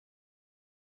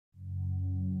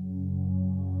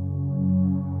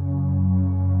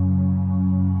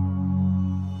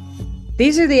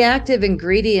These are the active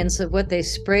ingredients of what they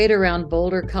sprayed around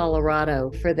Boulder, Colorado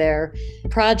for their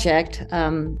project,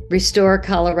 Restore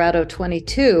Colorado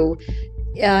 22.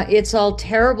 It's all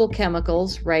terrible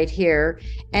chemicals right here.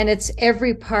 And it's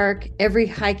every park, every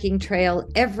hiking trail,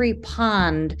 every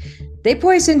pond. They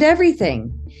poisoned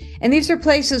everything. And these are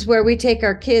places where we take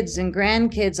our kids and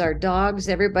grandkids, our dogs,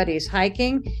 everybody's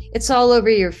hiking. It's all over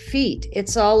your feet.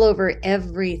 It's all over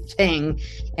everything.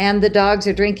 And the dogs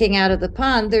are drinking out of the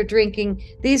pond. They're drinking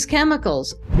these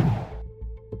chemicals.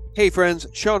 Hey friends,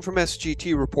 Sean from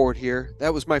SGT Report here.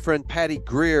 That was my friend Patty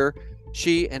Greer.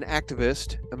 She and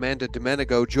activist Amanda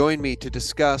Domenico joined me to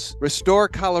discuss Restore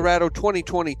Colorado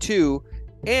 2022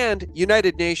 and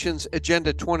United Nations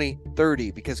Agenda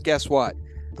 2030, because guess what?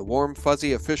 The warm,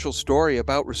 fuzzy official story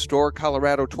about Restore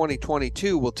Colorado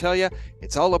 2022 will tell you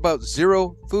it's all about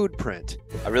zero food print.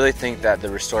 I really think that the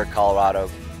Restore Colorado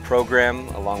program,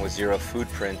 along with Zero Food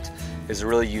Print, is a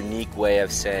really unique way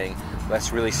of saying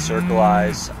let's really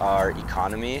circularize our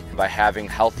economy. By having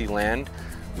healthy land,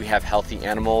 we have healthy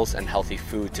animals and healthy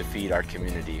food to feed our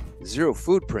community. Zero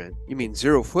food print? You mean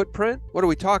zero footprint? What are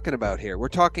we talking about here? We're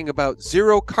talking about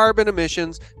zero carbon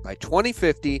emissions by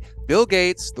 2050, Bill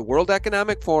Gates, the World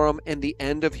Economic Forum, and the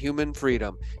end of human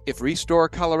freedom. If Restore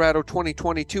Colorado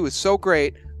 2022 is so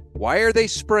great, why are they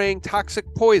spraying toxic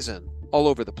poison all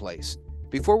over the place?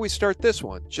 Before we start this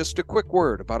one, just a quick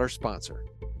word about our sponsor.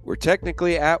 We're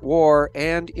technically at war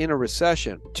and in a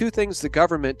recession. Two things the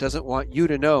government doesn't want you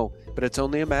to know, but it's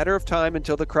only a matter of time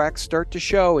until the cracks start to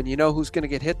show, and you know who's going to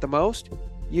get hit the most?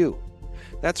 You.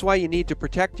 That's why you need to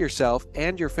protect yourself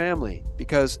and your family,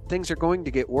 because things are going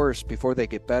to get worse before they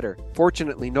get better.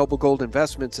 Fortunately, Noble Gold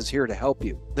Investments is here to help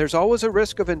you. There's always a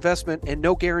risk of investment and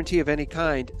no guarantee of any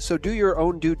kind, so do your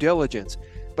own due diligence.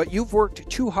 But you've worked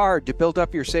too hard to build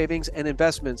up your savings and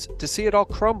investments to see it all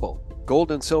crumble.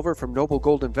 Gold and silver from Noble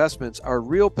Gold Investments are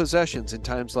real possessions in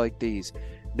times like these.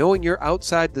 Knowing you're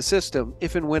outside the system,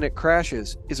 if and when it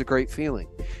crashes, is a great feeling.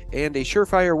 And a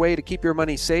surefire way to keep your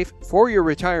money safe for your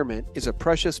retirement is a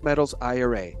precious metals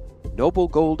IRA. Noble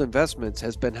Gold Investments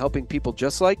has been helping people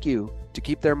just like you to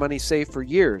keep their money safe for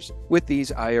years with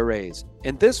these IRAs.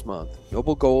 And this month,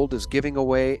 Noble Gold is giving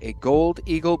away a Gold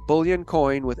Eagle bullion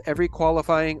coin with every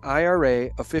qualifying IRA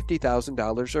of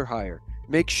 $50,000 or higher.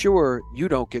 Make sure you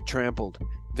don't get trampled.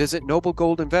 Visit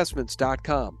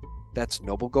noblegoldinvestments.com. That's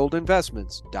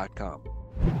noblegoldinvestments.com.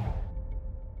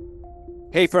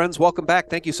 Hey friends, welcome back.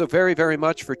 Thank you so very, very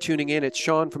much for tuning in. It's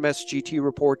Sean from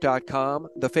SGTReport.com,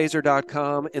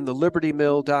 thephaser.com, and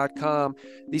thelibertymill.com.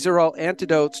 These are all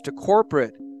antidotes to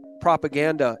corporate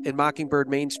propaganda in Mockingbird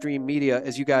mainstream media.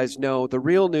 As you guys know, the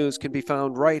real news can be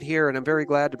found right here, and I'm very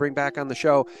glad to bring back on the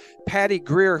show Patty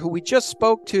Greer, who we just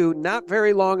spoke to not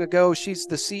very long ago. She's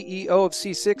the CEO of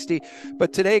C60.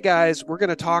 But today, guys, we're going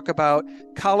to talk about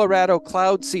Colorado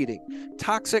cloud seeding,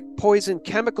 toxic poison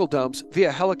chemical dumps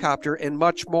via helicopter, and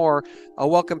much more. I'll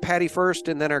welcome Patty first,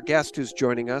 and then our guest who's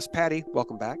joining us. Patty,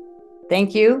 welcome back.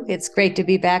 Thank you. It's great to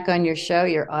be back on your show.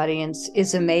 Your audience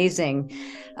is amazing.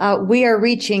 We are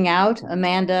reaching out,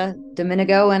 Amanda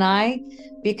Domenico and I,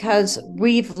 because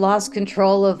we've lost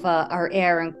control of our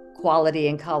air and quality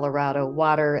in Colorado,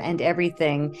 water and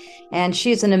everything. And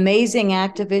she's an amazing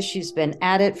activist. She's been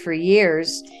at it for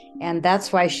years. And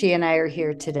that's why she and I are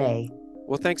here today.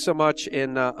 Well, thanks so much.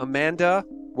 And Amanda,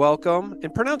 welcome.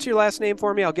 And pronounce your last name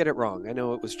for me. I'll get it wrong. I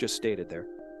know it was just stated there.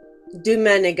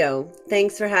 Domenico.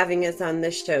 Thanks for having us on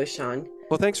this show, Sean.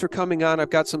 Well, thanks for coming on. I've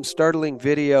got some startling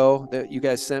video that you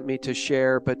guys sent me to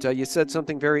share, but you said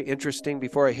something very interesting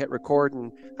before I hit record,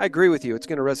 and I agree with you. It's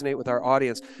going to resonate with our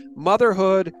audience.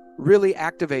 Motherhood really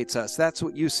activates us. That's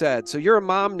what you said. So you're a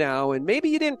mom now, and maybe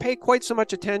you didn't pay quite so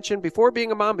much attention before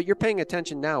being a mom, but you're paying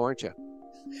attention now, aren't you?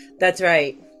 That's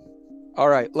right. All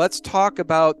right, let's talk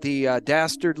about the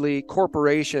dastardly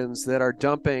corporations that are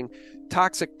dumping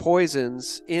toxic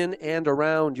poisons in and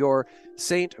around your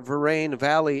St. Vrain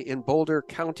Valley in Boulder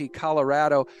County,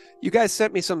 Colorado. You guys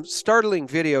sent me some startling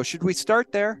video. Should we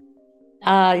start there?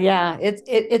 Yeah,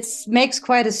 it makes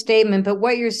quite a statement, but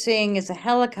what you're seeing is a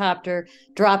helicopter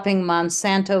dropping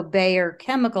Monsanto Bayer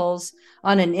chemicals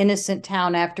on an innocent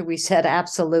town after we said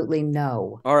absolutely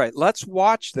no. All right, let's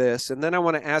watch this, and then I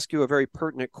want to ask you a very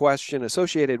pertinent question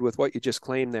associated with what you just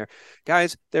claimed there.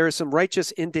 Guys, there is some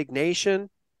righteous indignation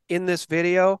in this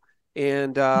video,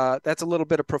 and that's a little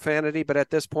bit of profanity, but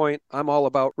at this point, I'm all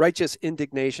about righteous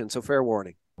indignation, so fair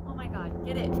warning. Oh my God,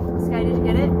 get it. Sky, did you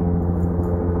get it?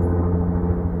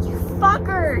 You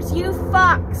fuckers, you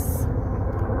fucks.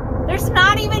 There's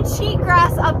not even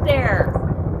cheatgrass up there.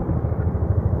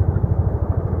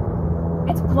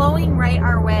 It's blowing right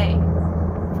our way.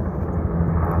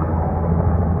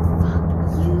 Fuck.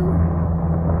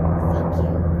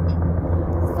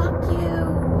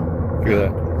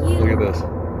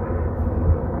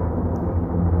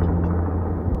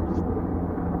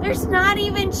 There's not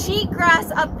even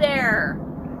cheatgrass up there.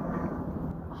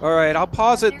 All right, I'll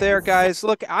pause it there, guys.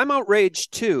 Look, I'm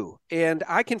outraged too, and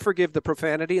I can forgive the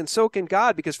profanity, and so can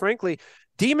God, because frankly,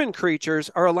 demon creatures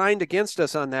are aligned against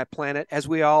us on that planet, as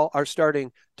we all are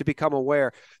starting to become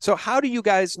aware. So how do you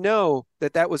guys know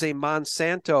that that was a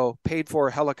Monsanto paid-for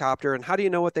helicopter, and how do you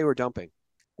know what they were dumping?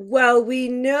 Well, we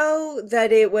know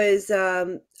that it was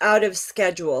out of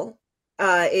schedule.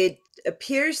 It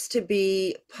appears to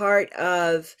be part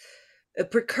of a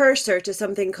precursor to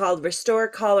something called Restore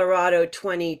Colorado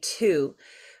 22,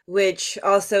 which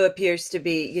also appears to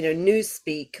be,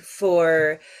 newspeak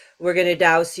for we're going to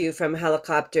douse you from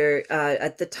helicopter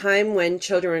at the time when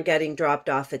children are getting dropped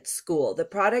off at school. The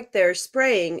product they're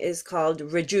spraying is called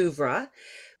Rejuvra,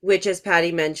 which, as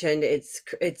Patty mentioned,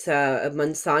 it's a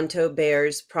Monsanto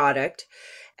Bayer's product.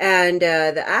 And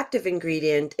the active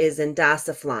ingredient is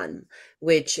indasiflan,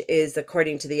 which is,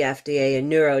 according to the FDA, a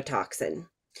neurotoxin.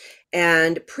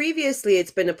 And previously,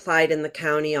 it's been applied in the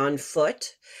county on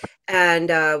foot. And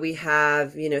we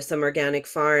have, some organic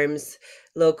farms,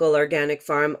 local organic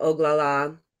farm,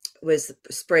 Oglala, was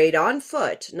sprayed on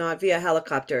foot, not via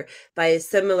helicopter, by a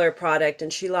similar product.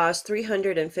 And she lost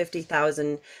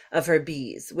 350,000 of her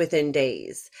bees within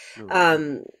days.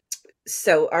 Mm-hmm.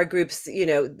 So our groups,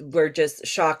 were just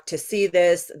shocked to see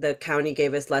this. The county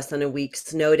gave us less than a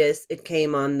week's notice. It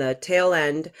came on the tail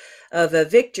end of a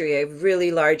victory, a really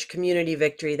large community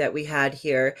victory that we had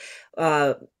here,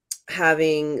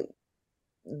 having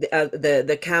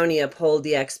the county uphold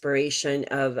the expiration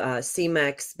of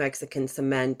CEMEX, Mexican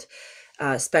Cement,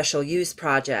 special use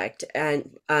project,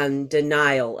 and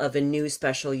denial of a new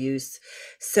special use.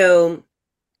 So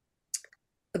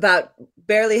about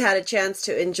barely had a chance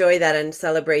to enjoy that and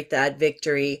celebrate that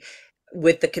victory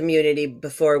with the community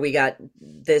before we got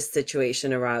this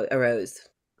situation arose.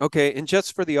 Okay, and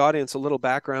just for the audience, a little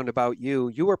background about you.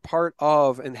 You were part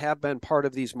of and have been part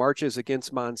of these marches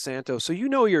against Monsanto. So you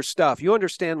know your stuff. You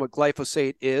understand what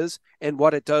glyphosate is and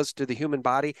what it does to the human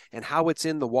body and how it's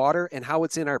in the water and how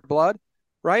it's in our blood,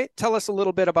 right? Tell us a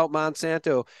little bit about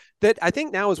Monsanto that I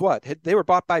think now is what? They were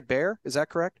bought by Bayer, is that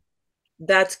correct?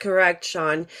 That's correct,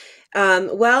 Sean.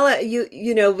 Before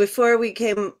we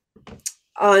came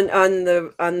on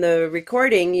the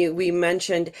recording, we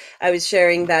mentioned, I was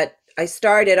sharing that I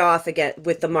started off again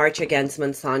with the march against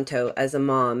Monsanto as a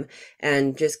mom,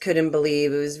 and just couldn't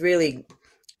believe it was really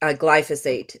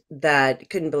glyphosate. That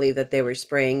couldn't believe that they were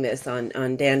spraying this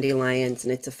on dandelions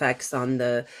and its effects on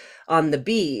the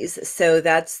bees. So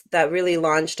that really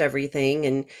launched everything,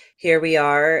 and here we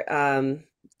are.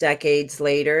 Decades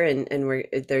later, and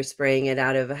they're spraying it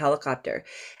out of a helicopter.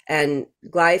 And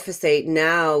glyphosate,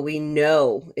 now we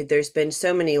know there's been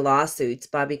so many lawsuits.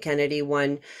 Bobby Kennedy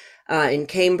won in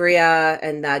Cambria,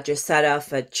 and that just set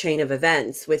off a chain of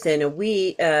events within a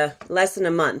week, less than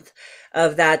a month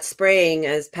of that spraying.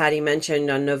 As Patty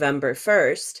mentioned, on November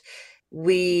 1st,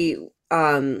 we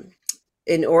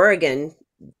in Oregon,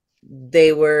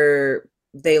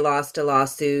 they lost a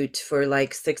lawsuit for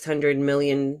like $600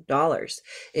 million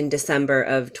in December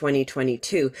of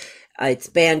 2022. It's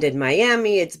banned in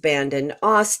Miami, it's banned in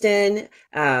Austin,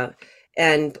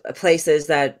 and places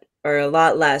that are a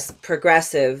lot less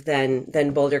progressive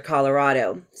than Boulder,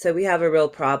 Colorado. So we have a real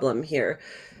problem here.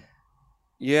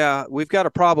 Yeah, we've got a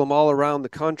problem all around the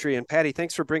country. And Patty,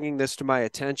 thanks for bringing this to my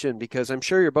attention, because I'm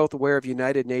sure you're both aware of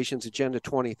United Nations Agenda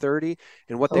 2030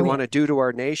 and what they want to do to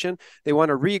our nation. They want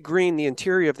to re-green the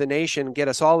interior of the nation, get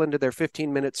us all into their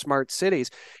 15-minute smart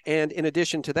cities. And in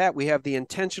addition to that, we have the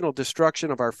intentional destruction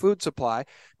of our food supply.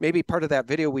 Maybe part of that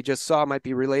video we just saw might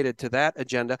be related to that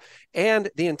agenda,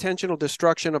 and the intentional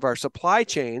destruction of our supply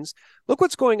chains. Look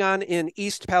what's going on in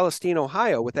East Palestine,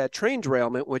 Ohio, with that train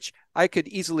derailment, which I could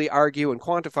easily argue and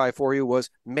quantify for you was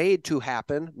made to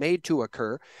happen, made to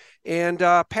occur. And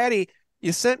Patty,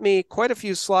 you sent me quite a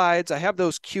few slides. I have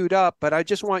those queued up, but I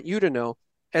just want you to know,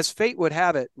 as fate would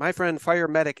have it, my friend Fire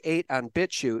Medic 8 on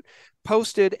BitChute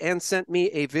posted and sent me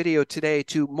a video today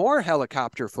to more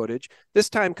helicopter footage, this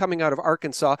time coming out of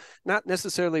Arkansas, not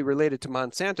necessarily related to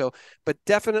Monsanto, but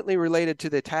definitely related to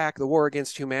the attack, the war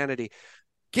against humanity.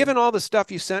 Given all the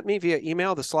stuff you sent me via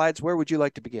email, the slides, where would you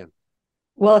like to begin?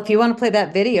 Well, if you want to play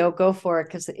that video, go for it,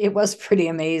 because it was pretty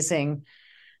amazing.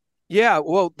 Yeah,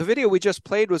 well, the video we just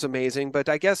played was amazing, but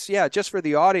I guess, yeah, just for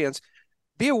the audience,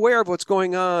 be aware of what's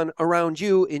going on around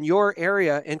you in your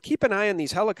area and keep an eye on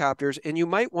these helicopters. And you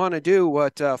might want to do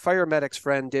what Fire Medic's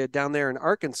friend did down there in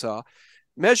Arkansas.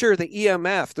 Measure the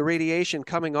EMF, the radiation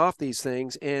coming off these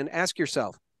things, and ask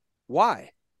yourself,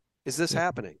 why is this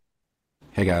happening?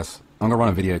 Hey guys, I'm going to run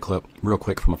a video clip real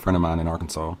quick from a friend of mine in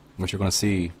Arkansas. What you're going to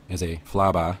see is a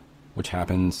flyby which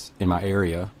happens in my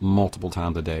area multiple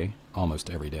times a day, almost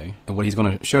every day. And what he's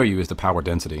going to show you is the power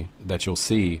density that you'll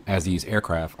see as these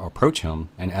aircraft approach him,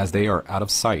 and as they are out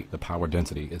of sight, the power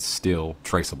density is still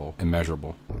traceable and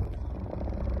measurable.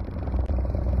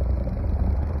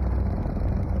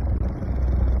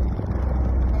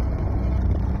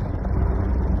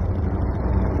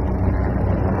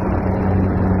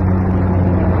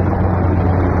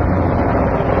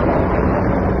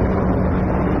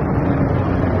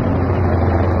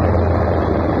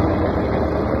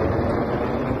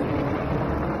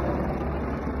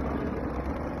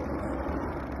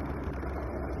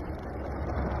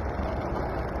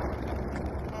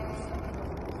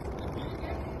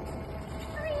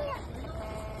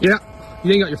 Yeah,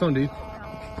 you ain't got your phone, dude.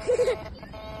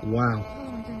 Wow.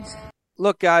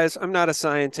 Look, guys, I'm not a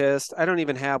scientist. I don't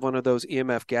even have one of those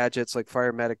EMF gadgets like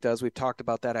Fire Medic does. We've talked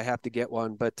about that. I have to get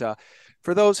one. But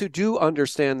for those who do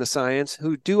understand the science,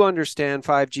 who do understand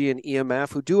 5G and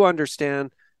EMF, who do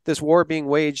understand this war being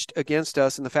waged against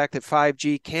us and the fact that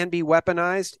 5G can be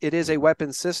weaponized, it is a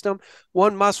weapon system,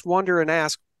 one must wonder and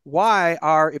ask, why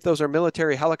are, if those are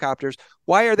military helicopters,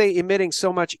 why are they emitting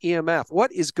so much EMF?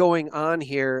 What is going on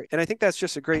here? And I think that's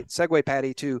just a great segue,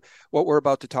 Patty, to what we're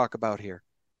about to talk about here.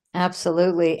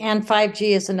 Absolutely. And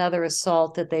 5G is another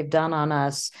assault that they've done on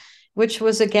us, which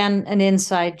was, again, an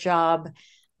inside job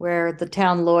where the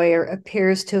town lawyer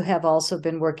appears to have also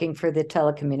been working for the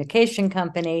telecommunication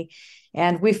company.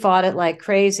 And we fought it like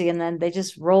crazy. And then they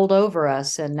just rolled over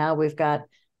us. And now we've got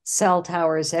cell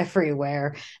towers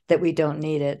everywhere that we don't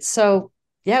need it. So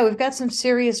yeah, we've got some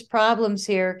serious problems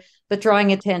here, but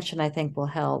drawing attention, I think, will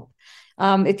help.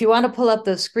 If you want to pull up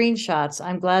those screenshots,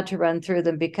 I'm glad to run through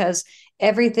them because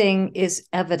everything is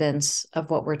evidence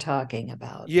of what we're talking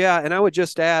about. Yeah, and I would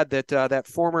just add that that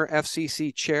former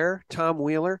FCC chair, Tom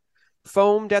Wheeler,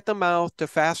 foamed at the mouth to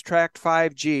fast-track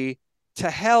 5G. To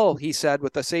hell, he said,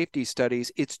 with the safety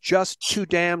studies. It's just too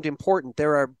damned important.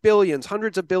 There are billions,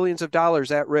 hundreds of billions of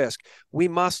dollars at risk. We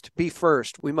must be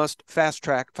first. We must fast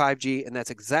track 5G. And that's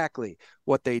exactly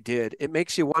what they did. It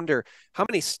makes you wonder, how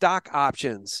many stock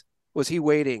options was he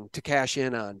waiting to cash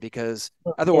in on? Because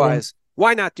otherwise,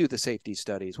 why not do the safety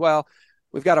studies? Well,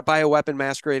 we've got a bioweapon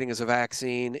masquerading as a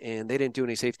vaccine, and they didn't do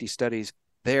any safety studies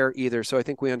there either. So I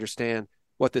think we understand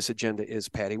what this agenda is,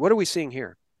 Patty. What are we seeing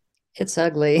here? It's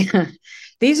ugly.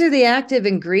 These are the active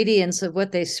ingredients of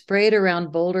what they sprayed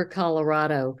around Boulder,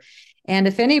 Colorado. And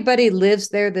if anybody lives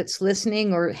there that's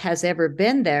listening or has ever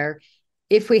been there,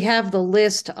 if we have the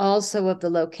list also of the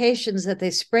locations that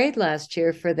they sprayed last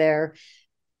year for their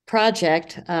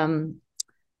project,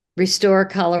 Restore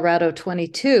Colorado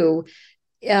 22,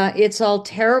 it's all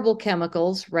terrible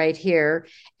chemicals right here.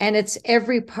 And it's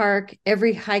every park,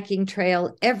 every hiking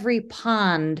trail, every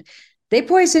pond. They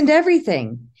poisoned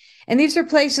everything. And these are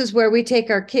places where we take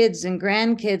our kids and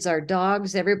grandkids, our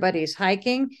dogs, everybody's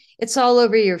hiking. It's all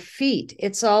over your feet.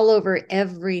 It's all over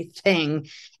everything.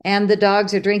 And the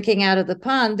dogs are drinking out of the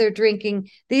pond. They're drinking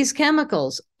these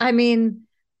chemicals. I mean,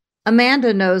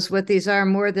 Amanda knows what these are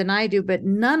more than I do, but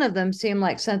none of them seem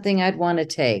like something I'd want to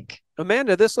take.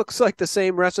 Amanda, this looks like the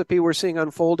same recipe we're seeing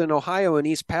unfold in Ohio and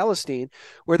East Palestine,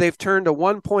 where they've turned a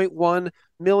 1.1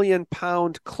 million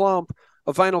pound clump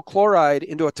of vinyl chloride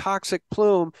into a toxic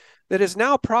plume that is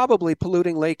now probably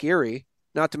polluting Lake Erie,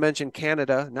 not to mention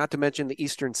Canada, not to mention the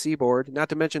eastern seaboard, not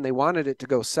to mention they wanted it to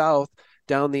go south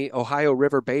down the Ohio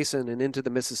River Basin and into the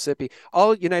Mississippi.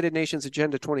 All United Nations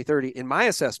Agenda 2030, in my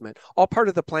assessment, all part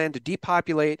of the plan to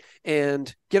depopulate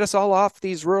and get us all off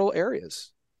these rural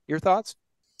areas. Your thoughts?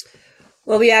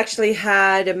 Well, we actually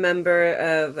had a member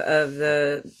of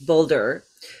the Boulder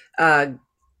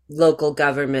local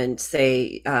government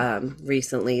say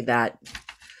recently that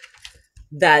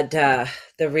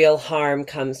the real harm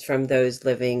comes from those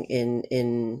living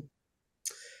in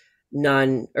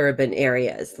non-urban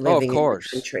areas, living in the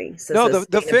country. So no,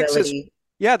 the fix is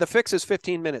the fix is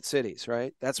 15-minute cities,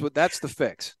 right? That's the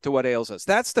fix to what ails us.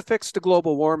 That's the fix to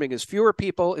global warming is fewer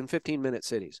people in 15-minute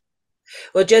cities.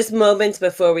 Well, just moments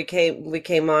before we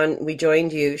came on, we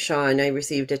joined you, Sean. I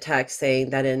received a text saying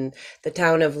that in the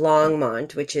town of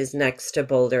Longmont, which is next to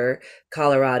Boulder,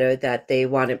 Colorado, that they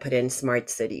want to put in smart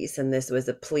cities, and this was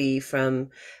a plea from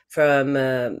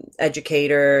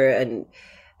educator and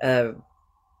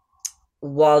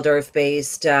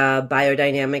Waldorf-based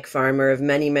biodynamic farmer of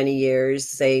many, many years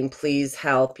saying, please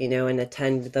help, and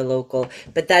attend the local.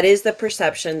 But that is the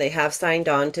perception. They have signed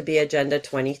on to be Agenda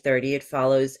 2030.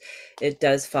 It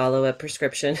does follow a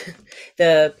prescription.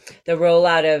 The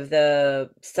rollout of the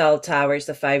cell towers,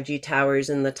 the 5G towers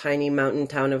in the tiny mountain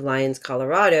town of Lyons,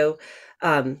 Colorado,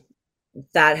 that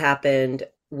happened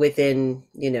within,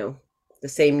 the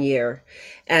same year.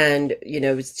 And,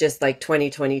 it's just like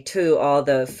 2022, all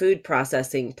the food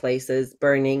processing places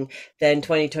burning. Then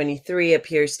 2023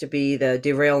 appears to be the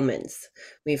derailments.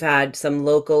 We've had some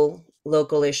local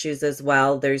issues as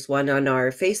well. There's one on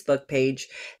our Facebook page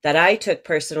that I took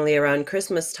personally around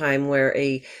Christmas time where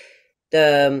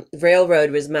the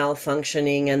railroad was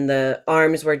malfunctioning and the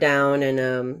arms were down,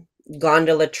 and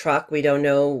gondola truck, we don't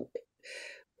know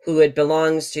who it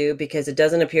belongs to because it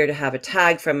doesn't appear to have a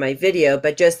tag from my video,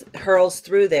 but just hurls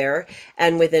through there.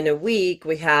 And within a week,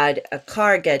 we had a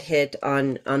car get hit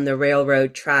on the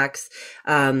railroad tracks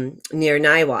near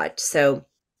Niwot. So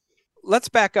let's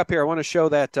back up here. I want to show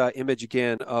that image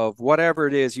again of whatever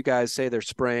it is you guys say they're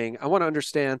spraying. I want to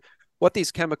understand what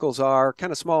these chemicals are.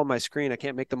 Kind of small on my screen. I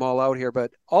can't make them all out here,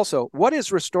 but also what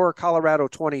is Restore Colorado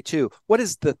 22? What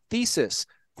is the thesis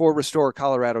for Restore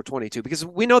Colorado 22? Because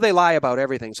we know they lie about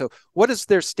everything. So what is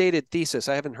their stated thesis?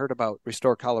 I haven't heard about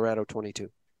Restore Colorado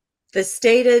 22. The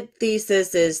stated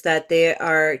thesis is that they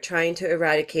are trying to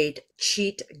eradicate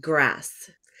cheat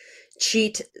grass.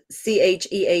 Cheat,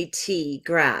 CHEAT,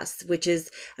 grass, which is,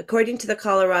 according to the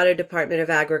Colorado Department of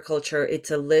Agriculture,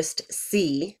 it's a list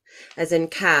C, as in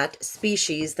cat,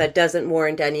 species that doesn't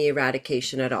warrant any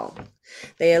eradication at all.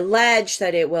 They allege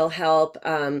that it will help,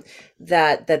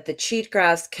 that the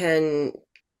cheatgrass can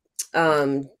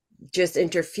just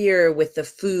interfere with the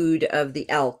food of the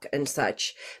elk and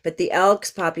such. But the elk's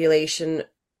population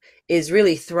is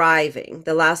really thriving.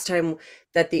 The last time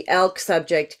that the elk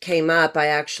subject came up, I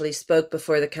actually spoke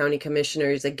before the county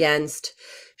commissioners against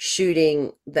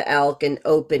shooting the elk in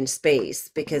open space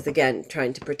because, again,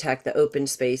 trying to protect the open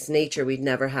space nature. We'd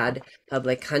never had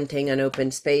public hunting on open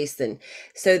space. And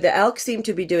so the elk seem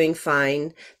to be doing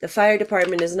fine. The fire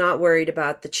department is not worried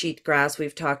about the cheatgrass.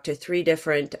 We've talked to three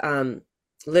different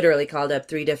literally called up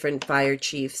three different fire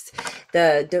chiefs.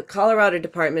 The Colorado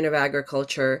Department of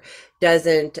Agriculture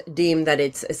doesn't deem that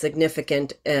it's a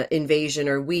significant invasion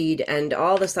or weed, and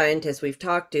all the scientists we've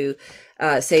talked to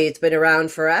say it's been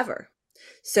around forever.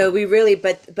 So we really,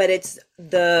 but it's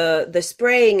the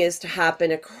spraying is to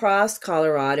happen across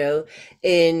Colorado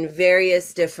in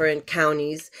various different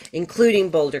counties, including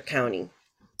Boulder County.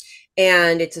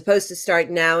 And it's supposed to start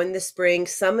now in the spring.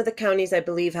 Some of the counties, I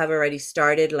believe, have already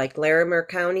started, like Larimer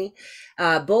County.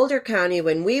 Boulder County,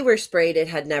 when we were sprayed, it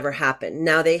had never happened.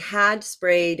 Now, they had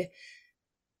sprayed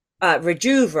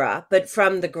Rejuvra, but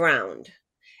from the ground.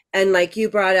 And like you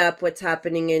brought up what's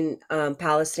happening in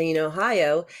Palestine,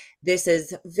 Ohio, this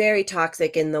is very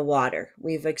toxic in the water.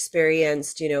 We've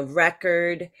experienced,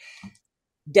 record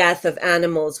death of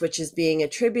animals, which is being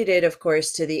attributed, of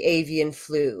course, to the avian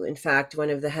flu. In fact, one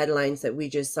of the headlines that we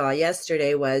just saw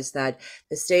yesterday was that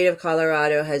the state of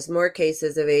Colorado has more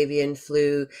cases of avian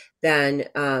flu than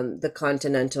the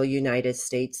continental United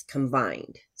States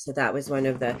combined. So that was one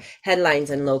of the headlines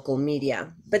in local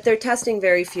media. But they're testing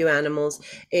very few animals.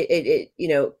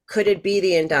 Could it be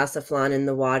the indasaflon in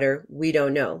the water? We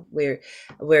don't know.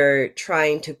 We're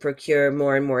trying to procure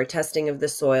more and more testing of the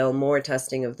soil, more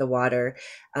testing of the water.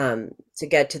 To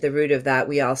get to the root of that,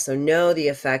 we also know the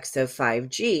effects of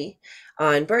 5G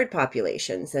on bird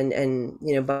populations.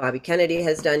 And Bobby Kennedy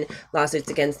has done lawsuits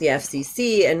against the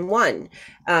FCC and won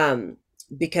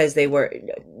because they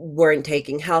weren't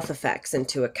taking health effects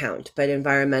into account. But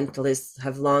environmentalists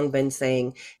have long been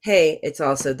saying, hey, it's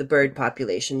also the bird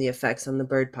population, the effects on the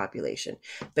bird population.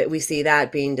 But we see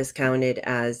that being discounted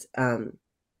as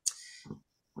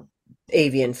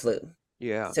avian flu.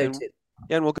 Yeah. So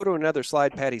and we'll go to another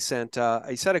slide Patty sent.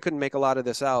 I said I couldn't make a lot of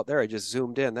this out there. I just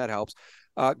zoomed in. That helps.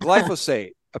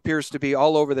 Glyphosate appears to be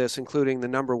all over this, including the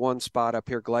 #1 spot up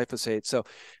here, glyphosate. So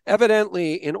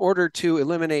evidently, in order to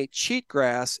eliminate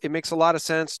cheatgrass, it makes a lot of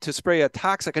sense to spray a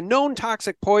known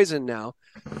toxic poison now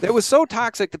that was so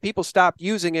toxic that people stopped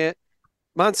using it.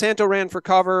 Monsanto ran for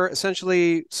cover,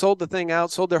 essentially sold the thing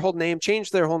out, sold their whole name,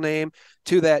 changed their whole name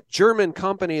to that German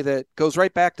company that goes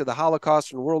right back to the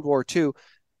Holocaust and World War II,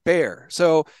 Bayer.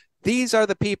 So these are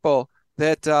the people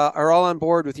that are all on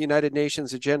board with United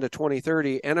Nations Agenda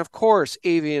 2030. And of course,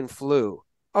 avian flu.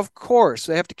 Of course,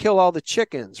 they have to kill all the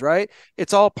chickens, right?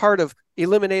 It's all part of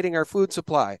eliminating our food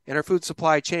supply and our food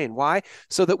supply chain. Why?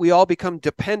 So that we all become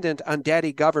dependent on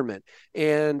daddy government.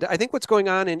 And I think what's going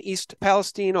on in East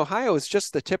Palestine, Ohio is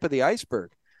just the tip of the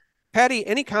iceberg. Patty,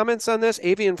 any comments on this?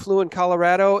 Avian flu in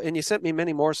Colorado? And you sent me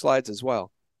many more slides as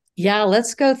well. Yeah,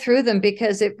 let's go through them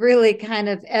because it really kind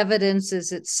of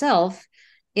evidences itself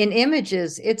in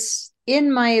images. It's, in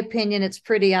my opinion, it's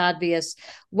pretty obvious.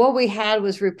 What we had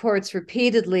was reports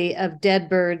repeatedly of dead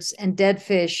birds and dead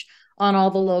fish on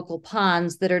all the local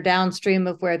ponds that are downstream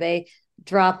of where they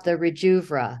drop the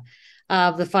Rejuvra.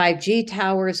 The 5G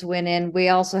towers went in. We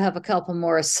also have a couple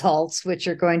more assaults, which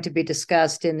are going to be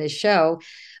discussed in this show.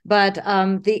 But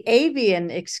the avian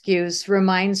excuse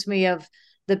reminds me of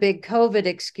the big COVID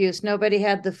excuse. Nobody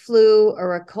had the flu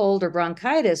or a cold or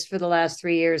bronchitis for the last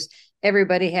 3 years.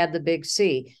 Everybody had the big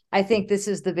C. I think this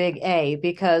is the big A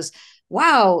because,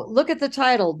 wow, look at the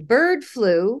title, bird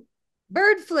flu.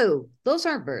 Bird flu. Those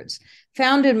aren't birds.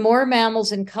 Found in more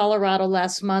mammals in Colorado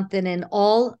last month than in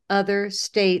all other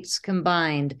states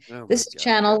combined. Oh, this is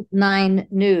Channel 9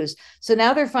 News. So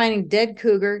now they're finding dead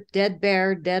cougar, dead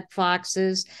bear, dead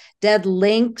foxes, dead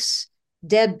lynx,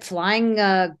 dead flying.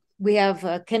 We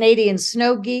have Canadian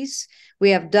snow geese. We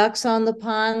have ducks on the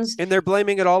ponds. And they're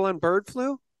blaming it all on bird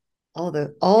flu? All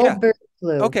bird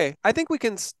flu. Okay, I think we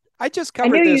can. I just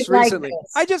covered this recently.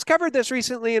 I just covered this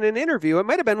recently in an interview. It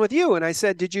might have been with you. And I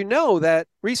said, did you know that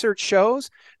research shows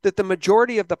that the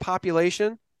majority of the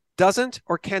population doesn't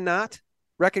or cannot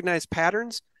recognize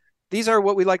patterns? These are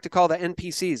what we like to call the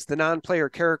NPCs, the non-player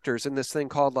characters in this thing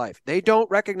called life. They don't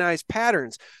recognize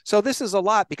patterns. So this is a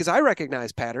lot because I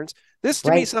recognize patterns. This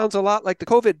to me sounds a lot like the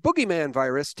COVID boogeyman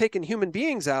virus taking human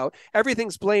beings out.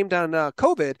 Everything's blamed on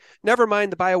COVID. Never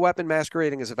mind the bioweapon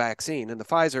masquerading as a vaccine and the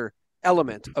Pfizer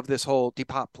element of this whole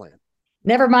depop plan.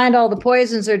 Never mind all the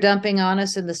poisons they're dumping on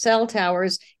us in the cell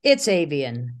towers. It's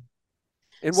avian.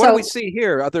 And what do we see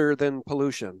here other than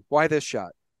pollution? Why this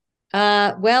shot?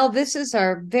 Well, this is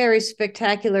our very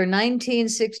spectacular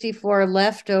 1964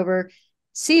 leftover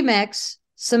Cemex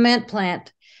cement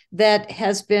plant that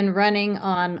has been running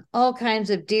on all kinds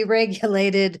of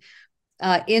deregulated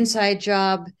inside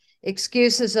job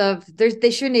excuses of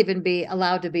they shouldn't even be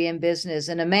allowed to be in business.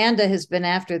 And Amanda has been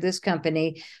after this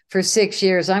company for 6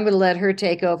 years. I'm going to let her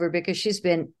take over because she's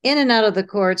been in and out of the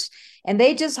courts, and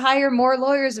they just hire more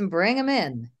lawyers and bring them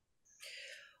in.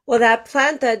 Well, that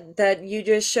plant that you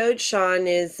just showed, Sean,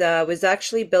 was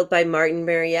actually built by Martin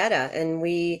Marietta, and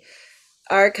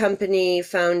our company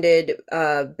founded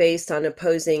based on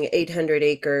opposing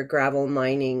 800-acre gravel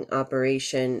mining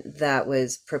operation that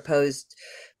was proposed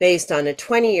based on a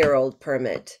 20-year-old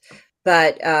permit.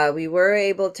 But we were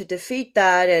able to defeat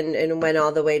that and went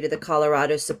all the way to the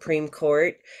Colorado Supreme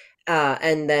Court.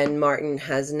 And then Martin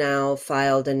has now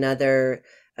filed another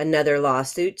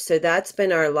lawsuit. So that's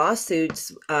been our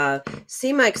lawsuits.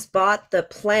 Cemex bought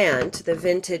the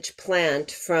vintage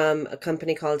plant from a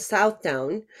company called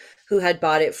Southdown, who had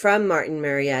bought it from Martin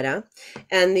Marietta.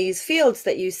 And these fields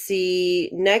that you see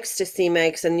next to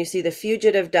Cemex, and you see the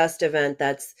fugitive dust event,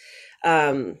 that's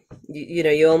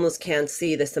you almost can't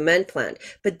see the cement plant,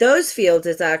 but those fields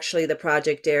is actually the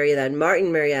project area that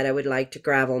Martin Marietta would like to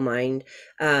gravel mine,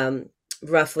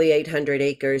 roughly 800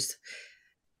 acres.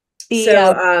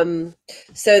 So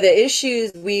the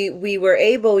issues we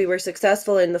were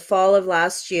successful in the fall of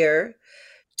last year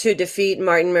to defeat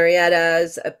Martin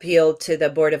Marietta's appeal to the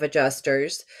Board of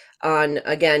Adjusters on,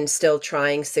 again, still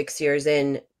trying 6 years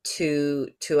in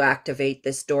to activate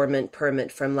this dormant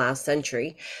permit from last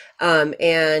century.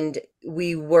 And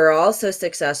we were also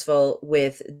successful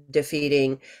with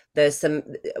defeating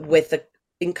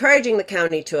encouraging the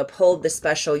county to uphold the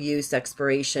special use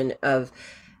expiration of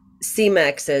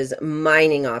Cemex's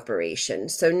mining operation.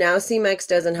 So now Cemex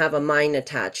doesn't have a mine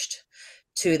attached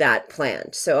to that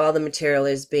plant. So all the material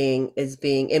is being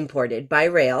imported by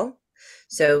rail.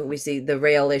 So we see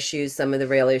some of the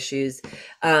rail issues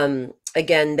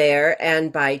again there,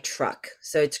 and by truck.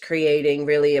 So it's creating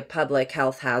really a public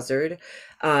health hazard,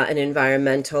 an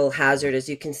environmental hazard. As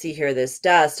you can see here, this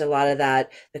dust, a lot of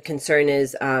that, the concern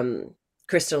is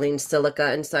crystalline silica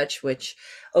and such, which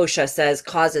OSHA says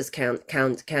causes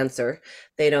cancer.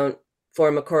 They don't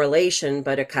form a correlation,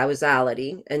 but a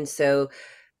causality. And so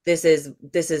this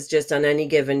is just on any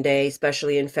given day,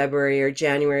 especially in February or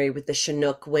January with the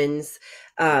Chinook winds,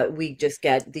 we just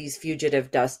get these fugitive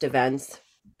dust events.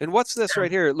 And what's this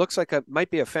right here? It looks like it might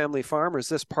be a family farm, or is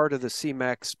this part of the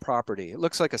Cemex property? It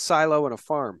looks like a silo and a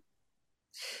farm.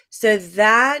 So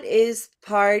that is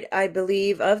part, I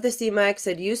believe, of the Cemex.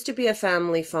 It used to be a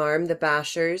family farm, the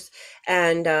Bashers,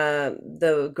 and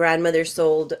the grandmother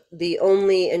sold the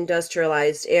only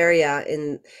industrialized area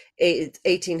in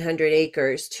 1,800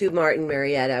 acres to Martin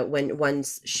Marietta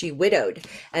once she widowed.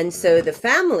 And so the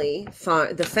family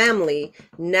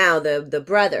now, the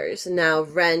brothers now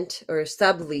rent or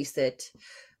sublease it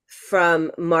from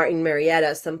Martin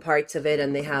Marietta, some parts of it,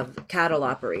 and they have cattle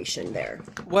operation there.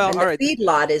 Well, and all the right.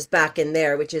 feedlot is back in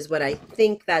there, which is what I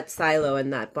think that silo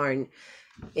and that barn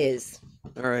is.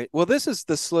 All right. Well, this is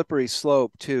the slippery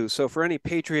slope too. So for any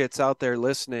patriots out there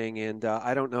listening, and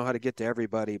I don't know how to get to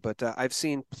everybody, but I've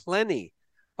seen plenty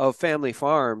of family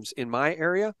farms in my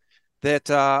area that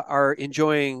are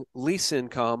enjoying lease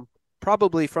income,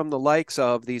 probably from the likes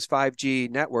of these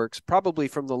 5G networks, probably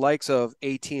from the likes of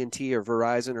AT&T or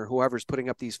Verizon or whoever's putting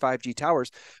up these 5G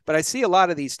towers. But I see a lot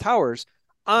of these towers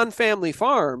on family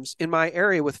farms in my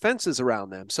area with fences around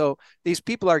them. So these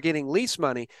people are getting lease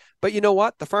money. But you know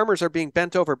what? The farmers are being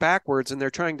bent over backwards and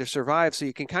they're trying to survive. So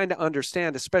you can kind of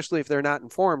understand, especially if they're not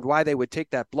informed, why they would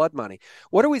take that blood money.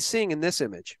 What are we seeing in this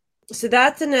image? So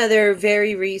that's another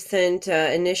very recent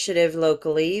initiative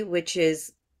locally, which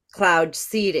is cloud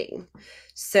seeding.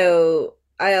 So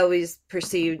I always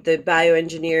perceived the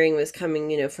bioengineering was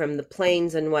coming, from the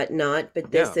planes and whatnot,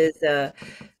 but they've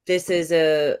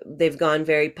gone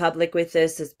very public with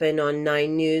this. It's been on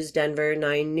 9 News, Denver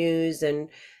 9 News, and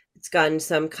it's gotten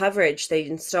some coverage. They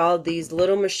installed these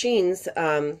little machines.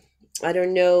 I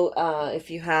don't know if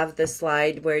you have the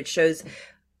slide where it shows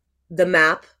the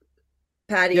map.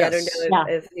 Patty, yes. I don't know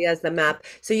if he has the map.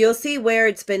 So you'll see where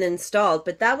it's been installed,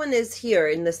 but that one is here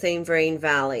in the St. Vrain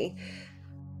Valley.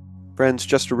 Friends,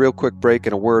 just a real quick break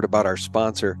and a word about our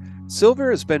sponsor.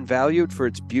 Silver has been valued for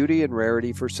its beauty and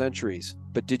rarity for centuries,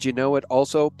 but did you know it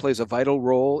also plays a vital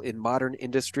role in modern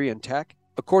industry and tech?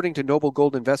 According to Noble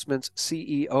Gold Investments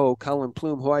CEO Colin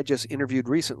Plume, who I just interviewed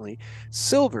recently,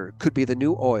 silver could be the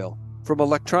new oil. From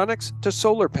electronics to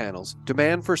solar panels,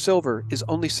 demand for silver is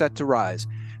only set to rise.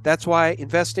 That's why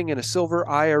investing in a silver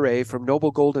IRA from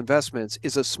Noble Gold Investments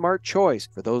is a smart choice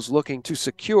for those looking to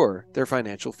secure their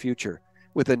financial future.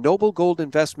 With a Noble Gold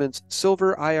Investments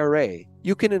Silver IRA,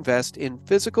 you can invest in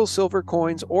physical silver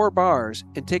coins or bars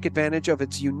and take advantage of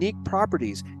its unique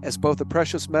properties as both a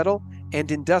precious metal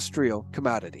and industrial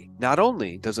commodity. Not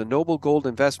only does a Noble Gold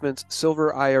Investments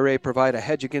Silver IRA provide a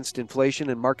hedge against inflation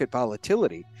and market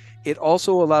volatility, it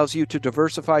also allows you to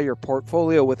diversify your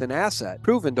portfolio with an asset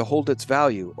proven to hold its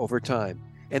value over time.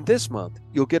 And this month,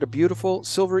 you'll get a beautiful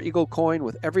Silver Eagle coin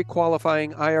with every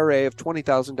qualifying IRA of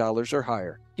 $20,000 or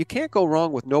higher. You can't go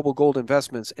wrong with Noble Gold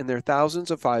Investments and their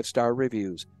thousands of 5-star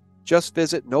reviews. Just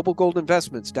visit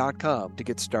noblegoldinvestments.com to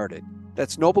get started.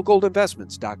 That's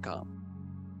noblegoldinvestments.com.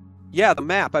 Yeah, the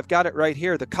map, I've got it right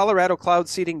here. The Colorado cloud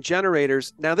seeding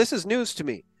generators. Now, this is news to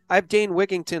me. I have Dane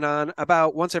Wigington on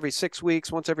about once every 6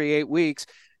 weeks, once every 8 weeks,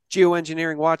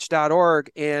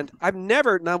 geoengineeringwatch.org. And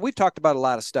now we've talked about a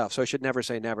lot of stuff, so I should never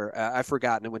say never. I've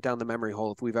forgotten. It went down the memory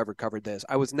hole if we've ever covered this.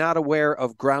 I was not aware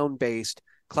of ground-based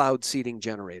cloud seeding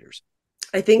generators.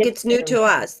 I think it's new to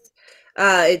us.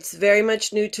 It's very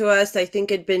much new to us. I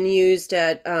think it'd been used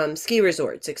at ski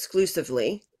resorts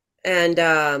exclusively. And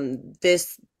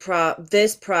this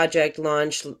project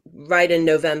launched right in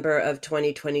November of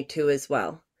 2022 as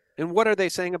well. And what are they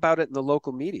saying about it in the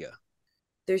local media?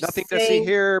 There's nothing to see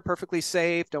here, perfectly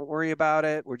safe, don't worry about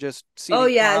it. We're just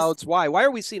seeding clouds. Why? Why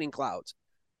are we seeding clouds?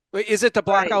 Is it to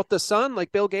block out the sun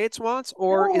like Bill Gates wants?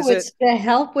 Or is it's to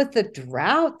help with the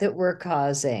drought that we're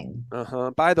causing?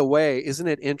 By the way, isn't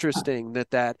it interesting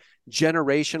that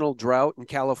generational drought in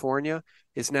California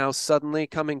is now suddenly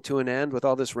coming to an end with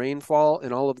all this rainfall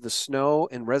and all of the snow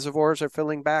and reservoirs are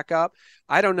filling back up?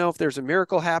 I don't know if there's a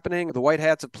miracle happening. The White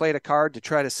Hats have played a card to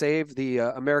try to save the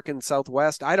American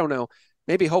Southwest. I don't know.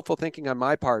 Maybe hopeful thinking on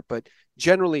my part, but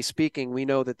generally speaking, we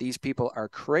know that these people are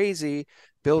crazy.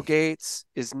 Bill Gates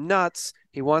is nuts.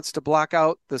 He wants to block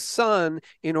out the sun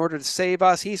in order to save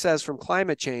us, he says, from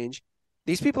climate change.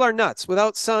 These people are nuts.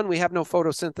 Without sun, we have no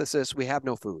photosynthesis. We have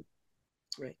no food.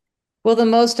 Right. Well, the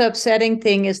most upsetting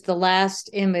thing is the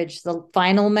last image, the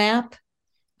final map.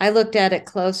 I looked at it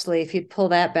closely. If you'd pull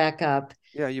that back up.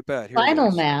 Yeah, you bet. Here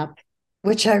final map,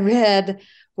 which I read,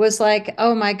 was like,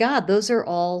 oh my God, those are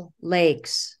all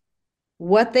lakes.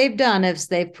 What they've done is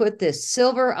they've put this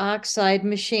silver oxide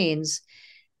machines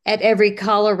at every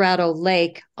Colorado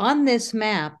lake on this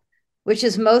map, which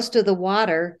is most of the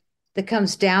water that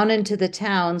comes down into the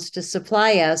towns to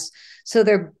supply us. So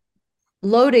they're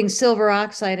loading silver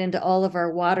oxide into all of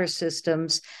our water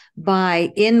systems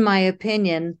by, in my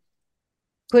opinion,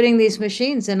 putting these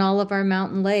machines in all of our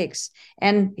mountain lakes.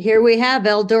 And here we have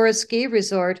Eldora Ski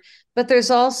Resort, but there's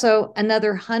also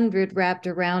another 100 wrapped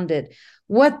around it.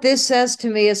 What this says to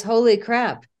me is, holy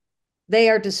crap, they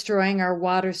are destroying our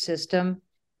water system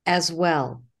as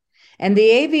well. And the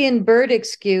avian bird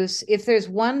excuse, if there's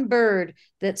one bird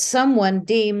that someone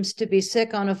deems to be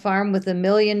sick on a farm with 1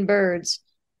 million birds,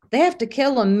 they have to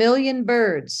kill 1 million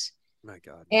birds. My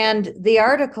God. And the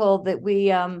article that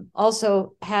we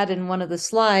also had in one of the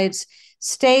slides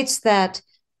states that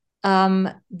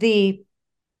the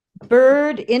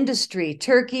bird industry,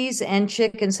 turkeys and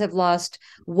chickens, have lost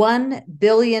 $1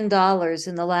 billion in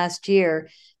the last year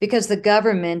because the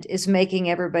government is making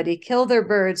everybody kill their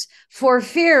birds for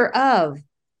fear of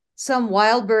some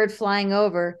wild bird flying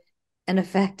over and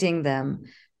affecting them.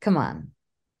 Come on,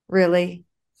 really?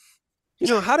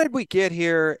 How did we get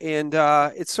here? And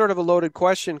it's sort of a loaded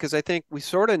question because I think we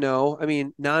sort of know. I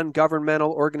mean,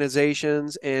 non-governmental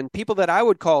organizations and people that I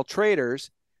would call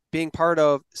traders being part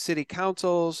of city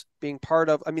councils, being part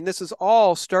of, I mean, this is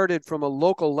all started from a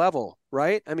local level,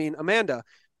 right? I mean, Amanda,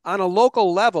 on a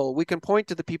local level, we can point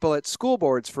to the people at school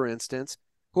boards, for instance,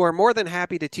 who are more than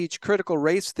happy to teach critical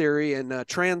race theory and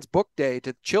trans book day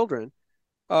to children.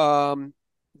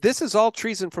 This is all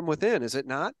treason from within, is it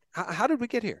not? How did we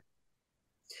get here?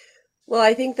 Well,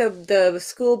 I think the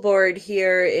school board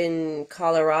here in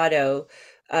Colorado,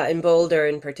 in Boulder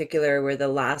in particular, were the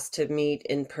last to meet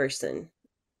in person,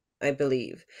 I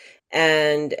believe.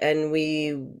 And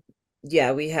we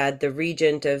had the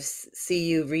regent of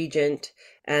CU Regent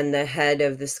and the head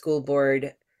of the school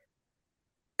board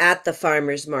at the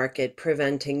farmers market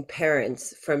preventing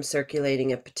parents from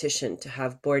circulating a petition to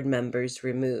have board members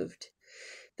removed.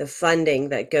 The funding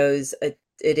that goes,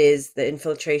 the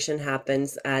infiltration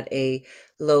happens at a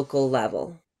local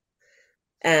level.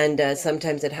 And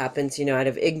sometimes it happens, out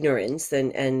of ignorance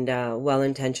and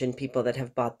well-intentioned people that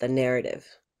have bought the narrative,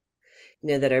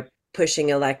 that are pushing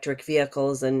electric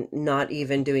vehicles and not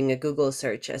even doing a Google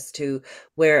search as to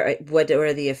what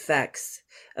are the effects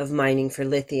of mining for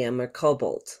lithium or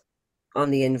cobalt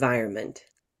on the environment.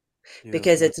 Yeah.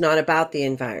 Because it's not about the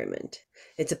environment.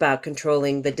 It's about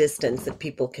controlling the distance that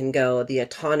people can go, the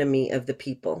autonomy of the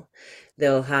people.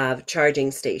 They'll have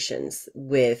charging stations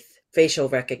with facial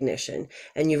recognition,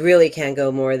 and you really can't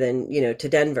go more than, to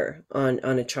Denver on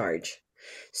a charge.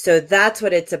 So that's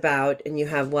what it's about. And you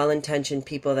have well-intentioned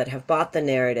people that have bought the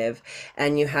narrative,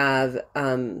 and you have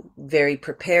very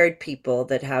prepared people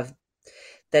that have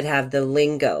the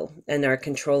lingo and are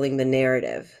controlling the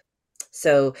narrative.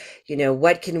 So,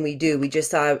 what can we do? We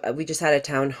just had a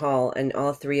town hall, and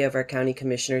all three of our county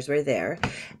commissioners were there,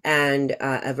 and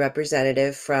a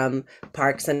representative from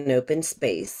Parks and Open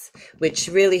Space, which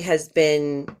really has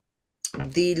been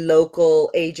the local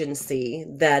agency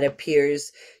that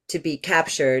appears to be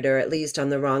captured, or at least on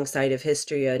the wrong side of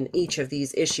history on each of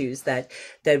these issues that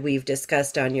we've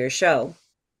discussed on your show.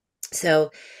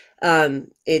 So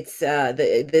it's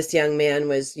this young man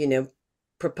was,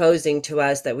 proposing to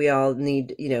us that we all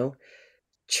need,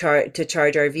 to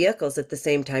charge our vehicles at the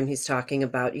same time he's talking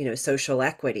about, social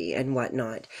equity and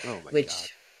whatnot. Oh my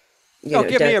which God.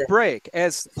 Give me a break.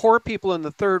 As poor people in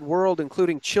the third world,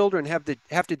 including children, have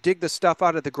to dig the stuff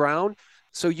out of the ground,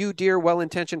 so you, dear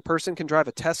well-intentioned person, can drive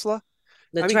a Tesla?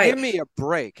 That's right. Give me a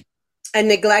break. And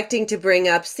neglecting to bring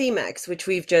up CEMEX, which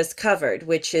we've just covered,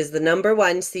 which is the number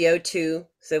one CO2.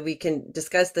 So we can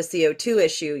discuss the CO2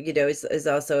 issue, is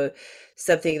also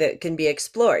something that can be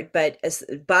explored. But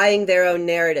buying their own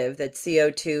narrative that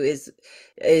CO2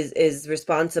 is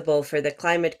responsible for the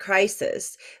climate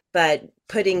crisis, but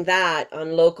putting that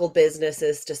on local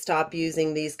businesses to stop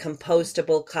using these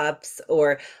compostable cups,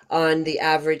 or on the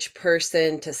average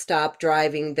person to stop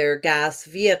driving their gas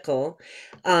vehicle,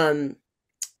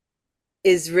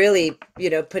 is really,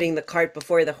 putting the cart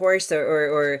before the horse,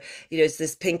 or it's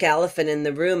this pink elephant in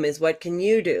the room is what can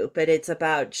you do? But it's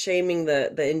about shaming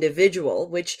the individual,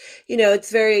 which,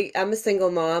 it's I'm a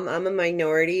single mom, I'm a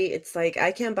minority. It's like,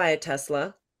 I can't buy a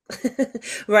Tesla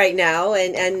right now.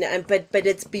 But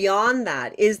it's beyond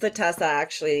that. Is the Tesla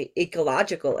actually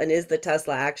ecological? And is the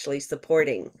Tesla actually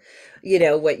supporting,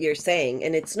 what you're saying?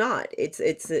 And it's not.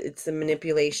 It's a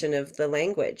manipulation of the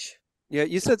language. Yeah,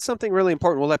 you said something really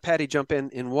important. We'll let Patty jump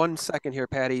in 1 second here,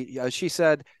 Patty.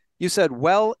 You said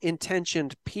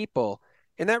well-intentioned people,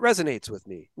 and that resonates with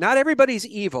me. Not everybody's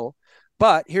evil,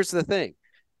 but here's the thing.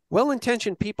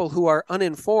 Well-intentioned people who are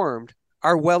uninformed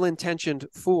are well-intentioned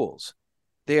fools.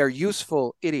 They are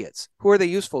useful idiots. Who are they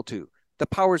useful to? The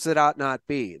powers that ought not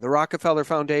be, the Rockefeller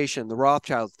Foundation, the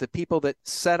Rothschilds, the people that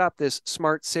set up this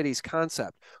smart cities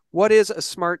concept. What is a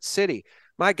smart city?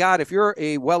 My God, if you're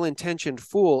a well-intentioned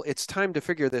fool, it's time to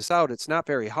figure this out. It's not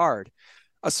very hard.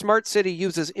 A smart city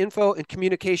uses info and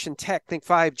communication tech, think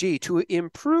 5G, to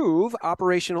improve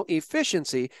operational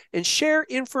efficiency and share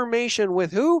information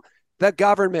with who? The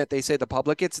government. They say the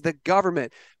public. It's the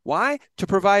government. Why? To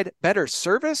provide better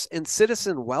service and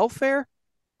citizen welfare?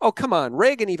 Oh, come on.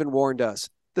 Reagan even warned us.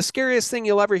 The scariest thing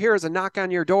you'll ever hear is a knock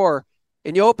on your door,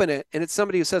 and you open it, and it's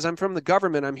somebody who says, I'm from the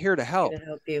government, I'm here to help.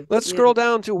 You. Let's scroll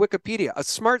down to Wikipedia. A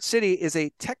smart city is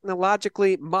a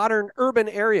technologically modern urban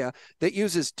area that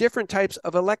uses different types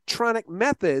of electronic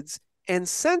methods and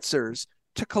sensors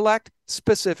to collect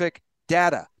specific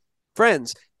data.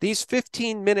 Friends, these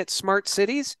 15-minute smart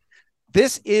cities,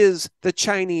 this is the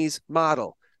Chinese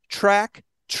model. Track,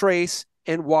 trace,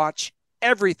 and watch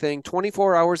everything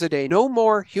 24 hours a day. No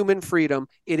more human freedom.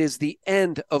 It is the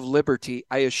end of liberty.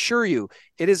 I assure you,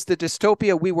 it is the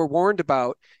dystopia we were warned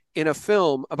about in a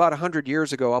film about 100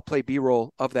 years ago. I'll play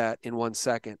B-roll of that in 1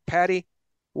 second. Patty,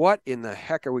 what in the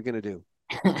heck are we going to do?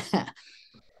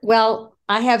 Well,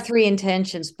 I have three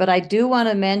intentions, but I do want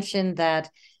to mention that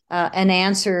an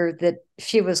answer that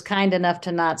she was kind enough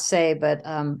to not say, but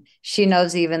she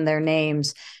knows even their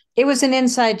names. It was an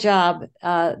inside job.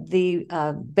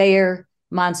 The Bayer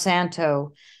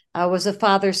Monsanto was a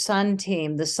father-son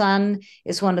team. The son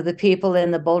is one of the people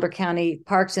in the Boulder County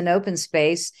Parks and Open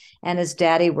Space, and his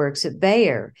daddy works at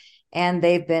Bayer. And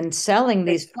they've been selling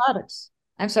these products.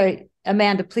 I'm sorry,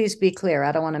 Amanda, please be clear.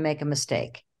 I don't want to make a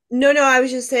mistake. No, I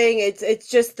was just saying it's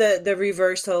just the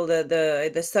reversal.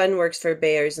 The son works for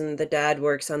Bayers and the dad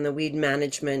works on the weed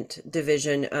management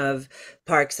division of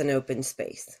Parks and Open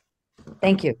Space.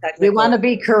 Thank you. We want to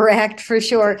be correct for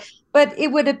sure, but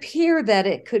it would appear that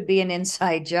it could be an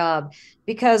inside job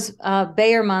because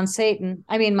Bayer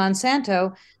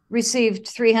Monsanto received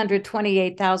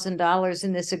 $328,000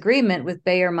 in this agreement with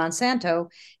Bayer Monsanto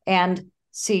and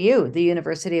CU, the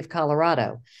University of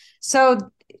Colorado. So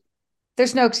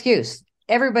there's no excuse.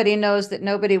 Everybody knows that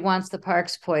nobody wants the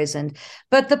parks poisoned.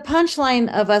 But the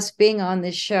punchline of us being on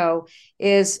this show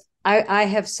is I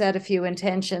have set a few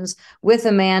intentions with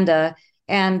Amanda,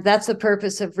 and that's the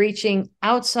purpose of reaching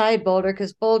outside Boulder,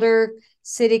 because Boulder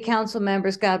City Council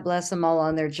members, God bless them all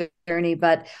on their journey.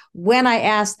 But when I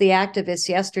asked the activists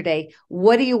yesterday,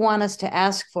 what do you want us to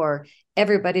ask for?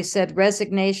 Everybody said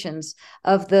resignations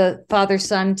of the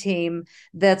father-son team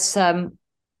that's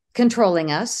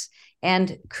controlling us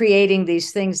and creating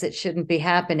these things that shouldn't be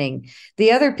happening.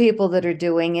 The other people that are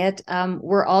doing it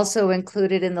were also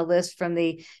included in the list from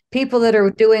the people that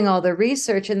are doing all the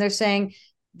research, and they're saying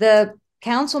the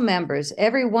council members,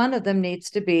 every one of them needs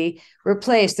to be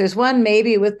replaced. There's one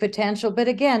maybe with potential, but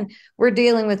again, we're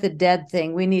dealing with a dead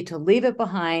thing. We need to leave it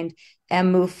behind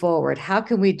and move forward. How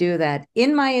can we do that?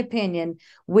 In my opinion,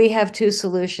 we have two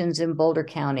solutions in Boulder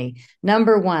County.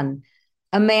 Number one,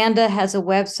 Amanda has a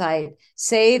website,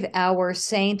 Save Our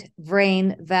St.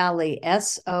 Vrain Valley,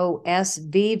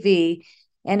 SOSVV.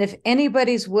 And if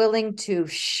anybody's willing to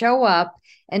show up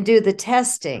and do the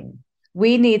testing,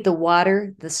 we need the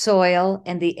water, the soil,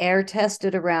 and the air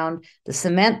tested around the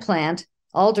cement plant,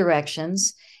 all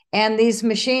directions, and these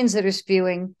machines that are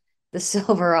spewing the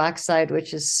silver oxide,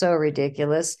 which is so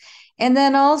ridiculous. And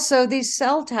then also these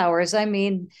cell towers. I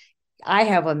mean, I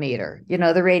have a meter,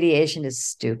 the radiation is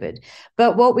stupid,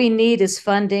 but what we need is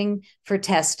funding for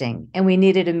testing, and we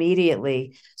need it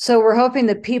immediately. So we're hoping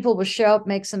that people will show up,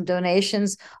 make some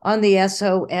donations on the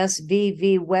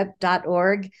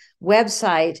sosvvweb.org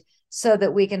website so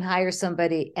that we can hire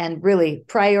somebody. And really,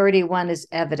 priority one is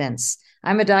evidence.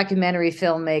 I'm a documentary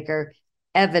filmmaker,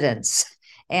 evidence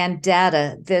and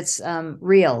data that's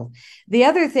real. The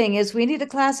other thing is we need a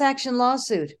class action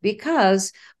lawsuit,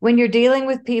 because when you're dealing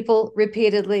with people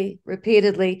repeatedly,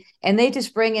 and they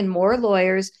just bring in more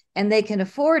lawyers and they can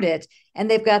afford it,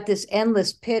 and they've got this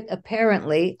endless pit,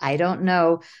 apparently, I don't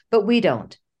know, but we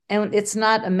don't. And it's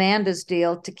not Amanda's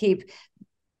deal to keep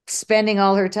spending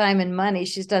all her time and money.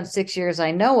 She's done 6 years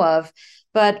I know of.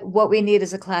 But what we need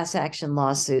is a class action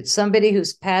lawsuit, somebody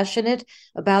who's passionate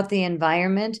about the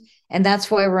environment. And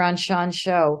that's why we're on Sean's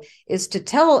show, is to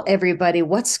tell everybody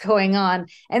what's going on.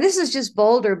 And this is just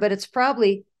Boulder, but it's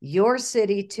probably your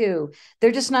city too.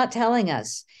 They're just not telling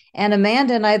us. And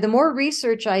Amanda and I, the more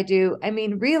research I do,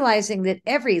 realizing that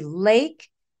every lake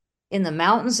in the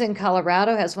mountains in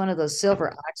Colorado has one of those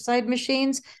silver oxide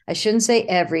machines. I shouldn't say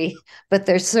every, but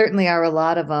there certainly are a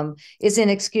lot of them, is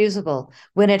inexcusable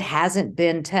when it hasn't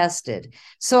been tested.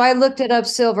 So I looked it up,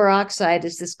 silver oxide,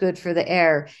 is this good for the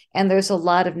air? And there's a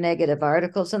lot of negative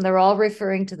articles, and they're all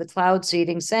referring to the cloud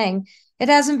seeding, saying it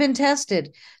hasn't been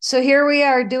tested. So here we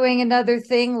are doing another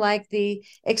thing like the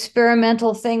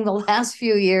experimental thing the last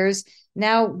few years.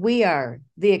 Now we are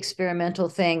the experimental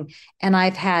thing, and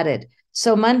I've had it.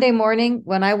 So Monday morning,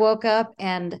 when I woke up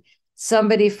and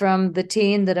somebody from the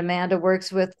team that Amanda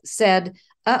works with said,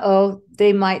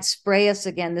 they might spray us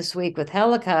again this week with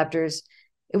helicopters,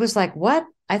 it was like, what?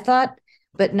 I thought,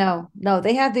 but no,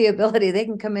 they have the ability. They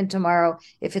can come in tomorrow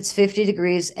if it's 50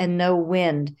 degrees and no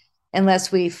wind,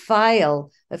 unless we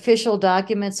file official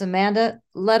documents. Amanda,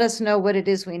 let us know what it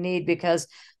is we need, because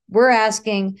we're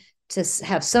asking to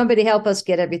have somebody help us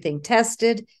get everything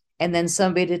tested, and then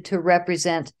somebody to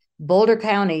represent Boulder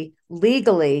County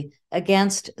legally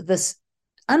against this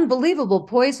unbelievable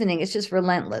poisoning. It's just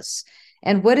relentless.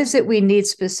 And what is it we need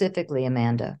specifically,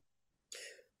 Amanda?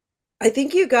 I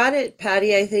think you got it,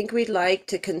 Patty. I think we'd like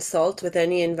to consult with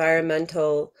any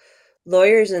environmental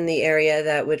lawyers in the area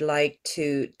that would like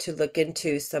to look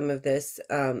into some of this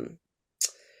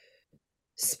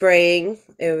spraying.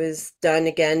 It was done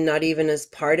again, not even as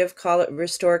part of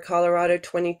Restore Colorado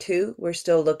 22. We're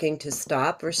still looking to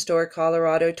stop Restore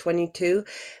Colorado 22.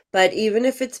 But even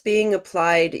if it's being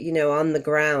applied, on the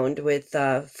ground with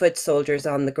foot soldiers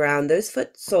on the ground, those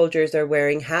foot soldiers are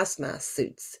wearing hazmat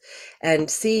suits. And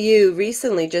CU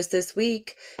recently, just this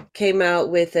week, came out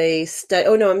with a study.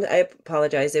 Oh, no, I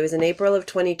apologize. It was in April of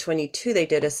 2022. They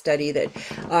did a study that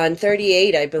on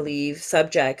 38, I believe,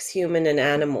 subjects, human and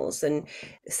animals. And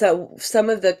so some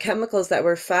of the chemicals that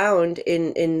were found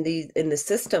in the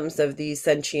systems of these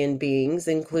sentient beings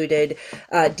included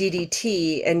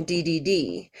DDT and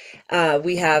DDD.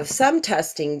 We have some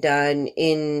testing done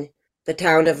in the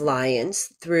town of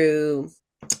Lyons through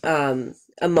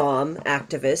a mom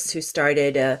activist who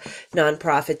started a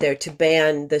nonprofit there to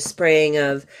ban the spraying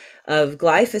of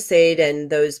glyphosate and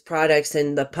those products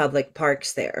in the public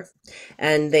parks there.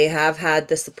 And they have had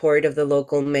the support of the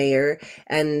local mayor,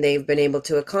 and they've been able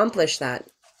to accomplish that.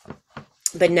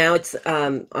 But now it's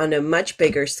on a much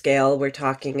bigger scale. We're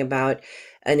talking about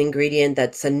an ingredient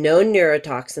that's a known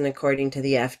neurotoxin according to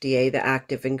the FDA. The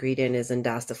active ingredient is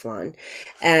indasiflon.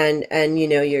 And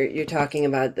you're talking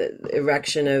about the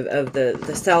erection of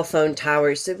the cell phone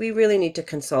towers. So we really need to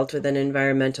consult with an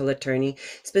environmental attorney,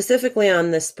 specifically on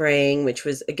the spraying, which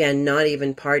was, again, not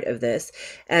even part of this,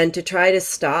 and to try to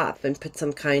stop and put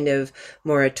some kind of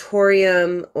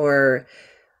moratorium, or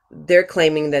they're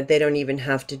claiming that they don't even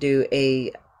have to do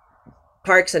a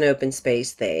Parks and Open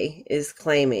Space. They is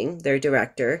claiming, their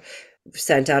director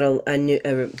sent out a new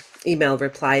email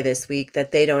reply this week,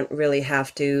 that they don't really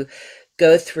have to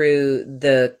go through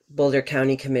the Boulder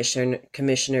County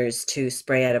commissioners to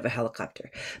spray out of a helicopter.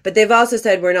 But they've also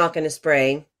said, we're not going to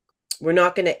spray. We're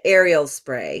not going to aerial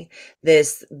spray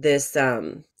this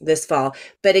fall.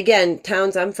 But again,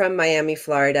 towns, I'm from Miami,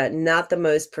 Florida, not the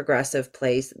most progressive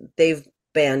place. They've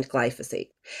banned glyphosate.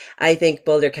 I think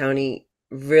Boulder County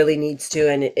really needs to,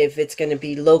 and if it's going to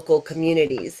be local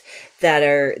communities that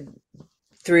are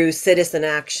through citizen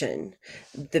action,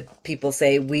 the people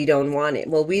say, we don't want it.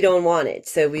 Well, we don't want it,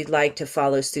 so we'd like to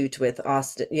follow suit with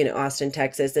Austin,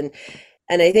 Texas. And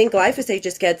I think glyphosate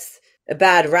just gets a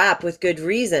bad rap with good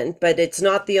reason, but it's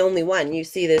not the only one. You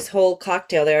see this whole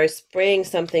cocktail. They are spraying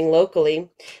something locally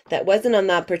that wasn't on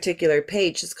that particular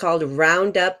page. It's called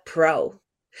Roundup Pro.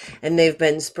 And they've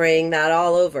been spraying that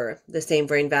all over the St.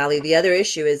 Vrain Valley. The other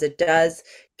issue is it does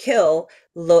kill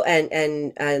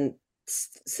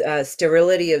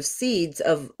sterility of seeds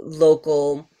of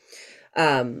local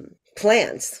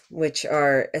plants, which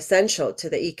are essential to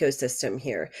the ecosystem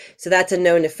here. So that's a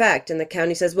known effect. And the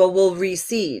county says, well, we'll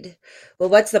reseed. Well,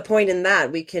 what's the point in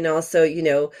that? We can also,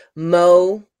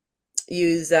 mow,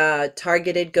 use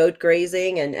targeted goat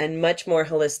grazing and much more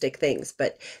holistic things.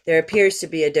 But there appears to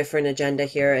be a different agenda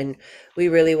here, and we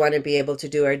really want to be able to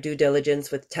do our due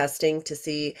diligence with testing to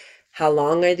see how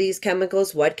long are these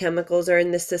chemicals, what chemicals are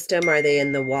in the system, are they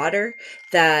in the water?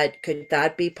 Could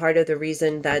that be part of the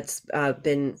reason that's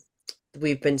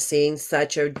we've been seeing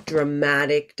such a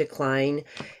dramatic decline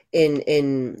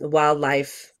in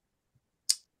wildlife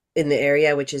in the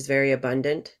area, which is very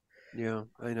abundant? Yeah,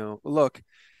 I know. Look,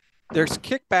 there's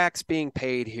kickbacks being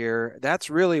paid here. That's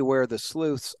really where the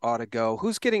sleuths ought to go.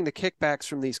 Who's getting the kickbacks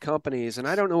from these companies? And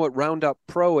I don't know what Roundup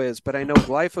Pro is, but I know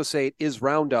glyphosate is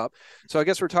Roundup. So I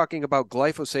guess we're talking about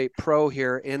glyphosate Pro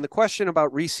here. And the question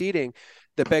about reseeding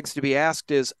that begs to be asked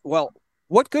is, well,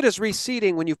 what good is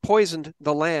reseeding when you've poisoned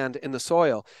the land and the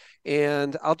soil?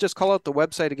 And I'll just call out the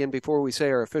website again before we say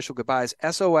our official goodbyes,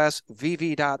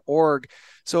 sosvv.org.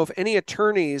 So if any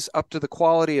attorneys up to the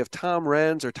quality of Tom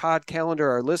Renz or Todd Callender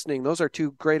are listening, those are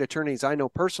two great attorneys I know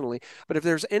personally. But if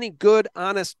there's any good,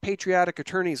 honest, patriotic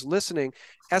attorneys listening,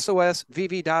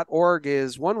 sosvv.org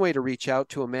is one way to reach out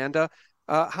to Amanda.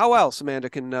 How else, Amanda,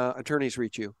 can attorneys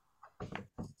reach you?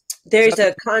 There's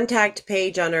a contact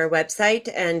page on our website,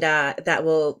 and I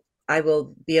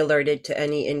will be alerted to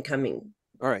any incoming.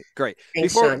 All right, great.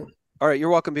 Thanks, Sean. All right,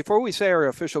 you're welcome. Before we say our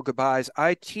official goodbyes,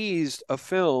 I teased a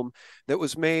film that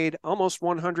was made almost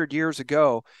 100 years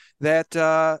ago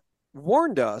that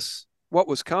warned us what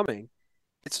was coming.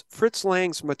 It's Fritz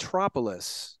Lang's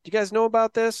Metropolis. Do you guys know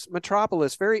about this?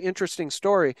 Metropolis, very interesting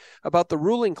story about the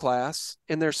ruling class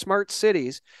and their smart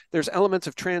cities. There's elements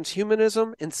of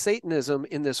transhumanism and Satanism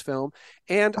in this film.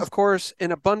 And, of course,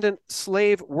 an abundant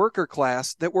slave worker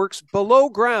class that works below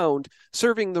ground,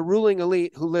 serving the ruling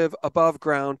elite who live above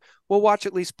ground. We'll watch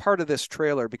at least part of this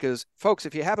trailer because, folks,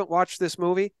 if you haven't watched this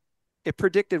movie, it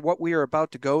predicted what we are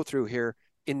about to go through here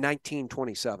in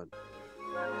 1927.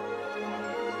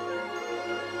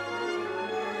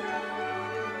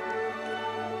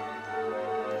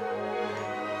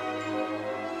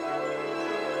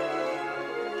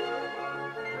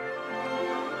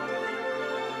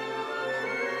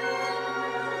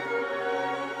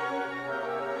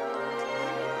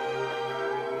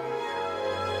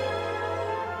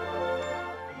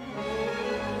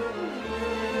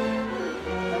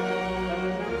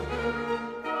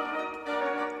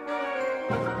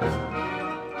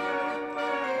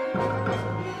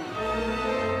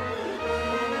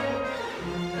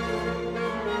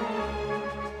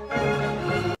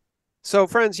 So,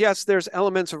 friends, yes, there's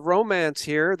elements of romance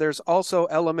here. There's also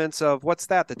elements of, what's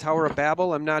that, the Tower of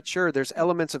Babel? I'm not sure. There's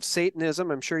elements of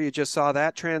Satanism. I'm sure you just saw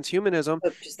that, transhumanism.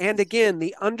 And again,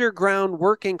 the underground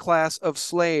working class of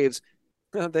slaves.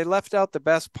 They left out the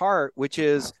best part, which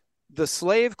is the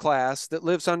slave class that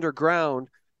lives underground,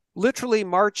 literally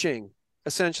marching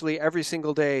essentially every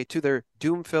single day to their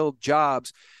doom-filled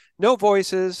jobs. No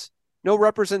voices, no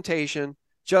representation,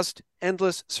 just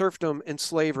endless serfdom and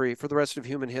slavery for the rest of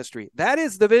human history. That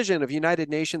is the vision of United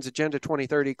Nations Agenda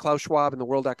 2030, Klaus Schwab and the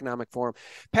World Economic Forum.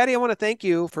 Patty, I want to thank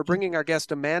you for bringing our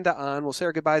guest Amanda on. We'll say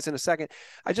our goodbyes in a second.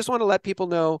 I just want to let people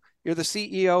know you're the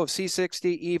CEO of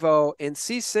C60 Evo, and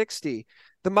C60,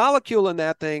 the molecule in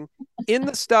that thing, in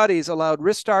the studies allowed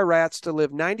Ristar rats to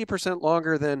live 90%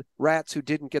 longer than rats who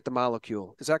didn't get the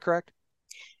molecule. Is that correct?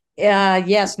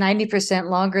 Yes, 90%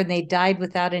 longer, and they died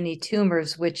without any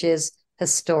tumors, which is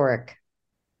historic.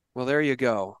 Well, there you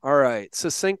go. All right.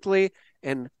 Succinctly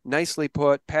and nicely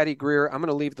put, Patty Greer. I'm going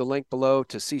to leave the link below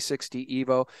to C60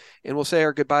 Evo, and we'll say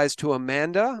our goodbyes to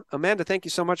Amanda. Amanda, thank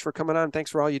you so much for coming on. Thanks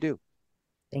for all you do.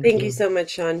 Thank you so much,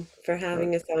 Sean, for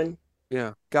having us on.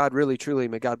 Yeah. God, really, truly,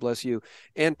 may God bless you.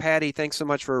 And Patty, thanks so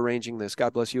much for arranging this.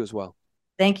 God bless you as well.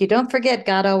 Thank you. Don't forget,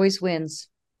 God always wins.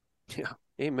 Yeah.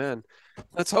 Amen.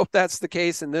 Let's hope that's the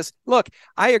case in this. Look,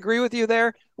 I agree with you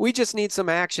there. We just need some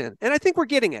action. And I think we're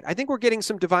getting it. I think we're getting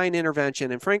some divine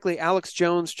intervention. And frankly, Alex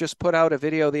Jones just put out a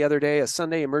video the other day, a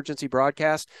Sunday emergency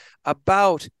broadcast,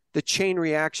 about the chain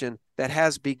reaction that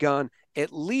has begun,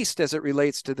 at least as it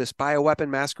relates to this bioweapon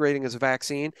masquerading as a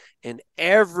vaccine, and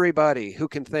everybody who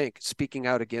can think speaking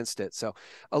out against it. So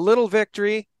a little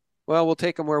victory. Well, we'll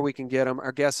take them where we can get them.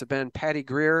 Our guests have been Patty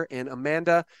Greer and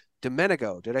Amanda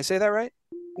Domenico. Did I say that right?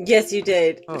 Yes, you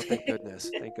did. Oh, thank goodness.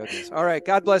 Thank goodness. All right.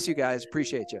 God bless you guys.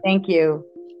 Appreciate you. Thank you.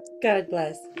 God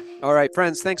bless. All right,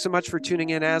 friends, thanks so much for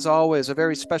tuning in. As always, a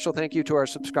very special thank you to our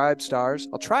subscribe stars.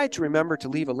 I'll try to remember to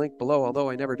leave a link below, although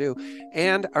I never do.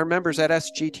 And our members at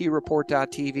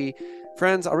sgtreport.tv.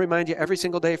 Friends, I'll remind you every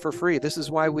single day for free. This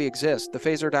is why we exist.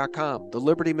 ThePhaser.com,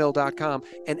 TheLibertyMill.com,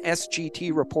 and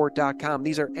SGTReport.com.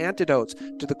 These are antidotes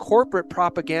to the corporate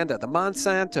propaganda, the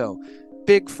Monsanto,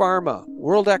 Big Pharma,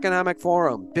 World Economic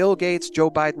Forum, Bill Gates,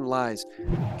 Joe Biden lies,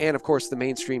 and of course the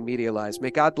mainstream media lies. May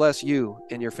God bless you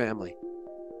and your family.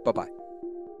 Bye-bye.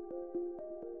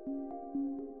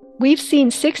 We've seen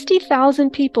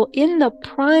 60,000 people in the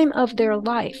prime of their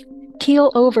life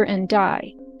keel over and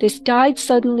die. This died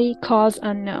suddenly, cause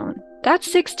unknown.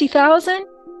 That's 60,000?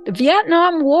 The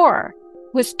Vietnam War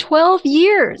was 12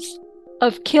 years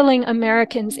of killing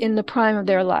Americans in the prime of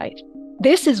their life.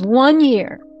 This is 1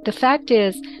 year. The fact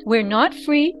is, we're not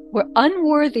free, we're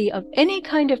unworthy of any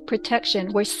kind of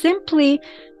protection. We're simply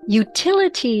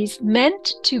utilities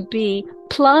meant to be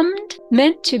plumbed,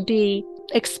 meant to be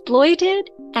exploited,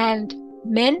 and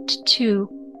meant to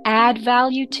add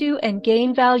value to and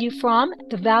gain value from,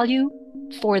 the value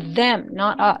for them,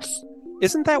 not us.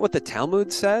 Isn't that what the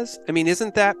Talmud says? I mean,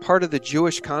 isn't that part of the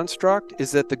Jewish construct, is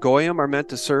that the Goyim are meant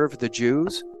to serve the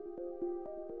Jews?